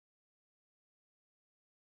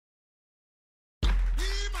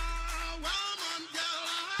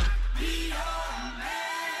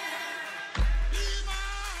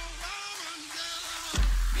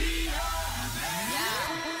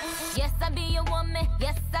your woman.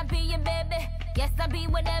 Yes, I'll be your baby. Yes, I'll be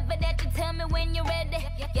whatever that you tell me when you're ready.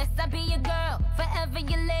 Yes, I'll be your girl, forever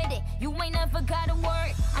your lady. You ain't never gotta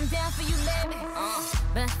worry, I'm down for you, baby.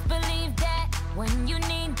 Best believe that when you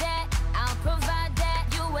need that, I'll provide that.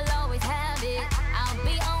 You will always have it. I'll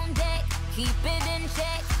be on deck, keep it in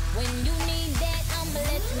check. When you need that, I'ma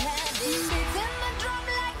let you have it. Beats in my drum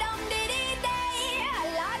like dum diddy day. I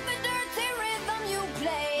like the dirty rhythm you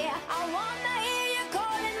play. I wanna hear you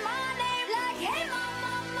calling my name like, hey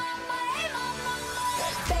mama, mama, hey mama, mama.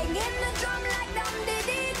 Banging the drum like dum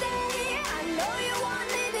diddy day. I know you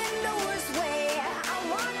want it in the worst way. I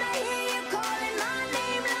wanna hear you calling my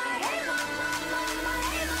name like, hey mama, mama,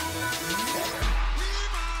 hey mama, mama.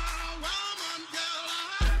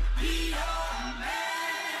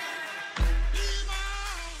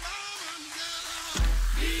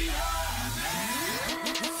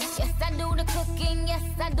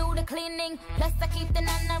 Yes, I do the cleaning. Plus I keep the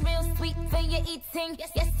nana real sweet for your eating.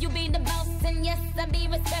 Yes, you be the boss and yes, I be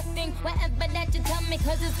respecting whatever that you tell me,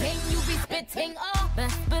 cause it's game you be spitting. Oh,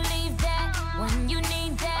 best believe that when you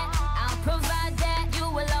need that, I'll provide that. You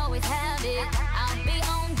will always have it. I'll be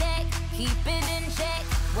on deck, keep it in check.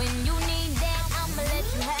 When you need that, I'ma let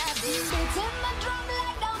you have it. Beats in my drum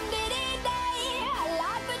like dum diddy day. I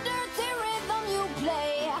like the dirty rhythm you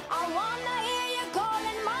play. I wanna hear you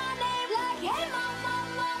calling my name like, hey mama,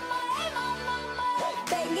 mama, hey mama, mama.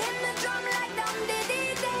 Banging the drum like dum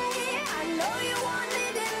diddy day. I know you want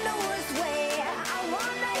it in the worst way. I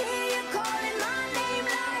wanna hear you calling my name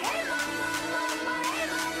like, hey mama, mama, hey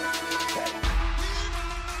mama, mama.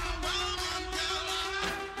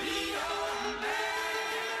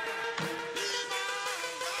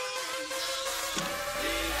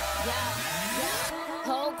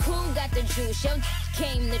 Whole crew got the juice, yo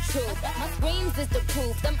came the truth. My screams is the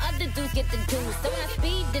proof, them other dudes get the deuce. So when I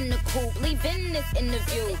speed in the coupe, leaving this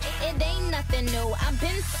interview, it ain't nothing new, I've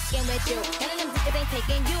been fucking with you. None of them niggas ain't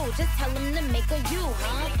taking you, just tell them to make a you,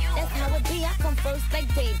 huh? That's how it be, I come first like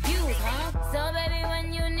debuts, huh? So baby,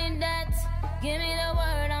 when you need that, give me the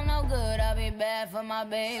word, I'm no good, I'll be bad for my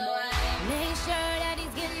baby. Make sure that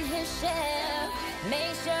he's getting his share.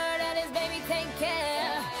 Make sure that his baby take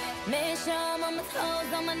care. Make sure I'm on my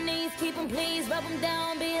toes, on my knees, keep him please, rub him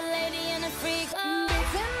down, be a lady and a freak. Oh.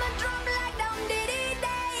 Beats in my drum like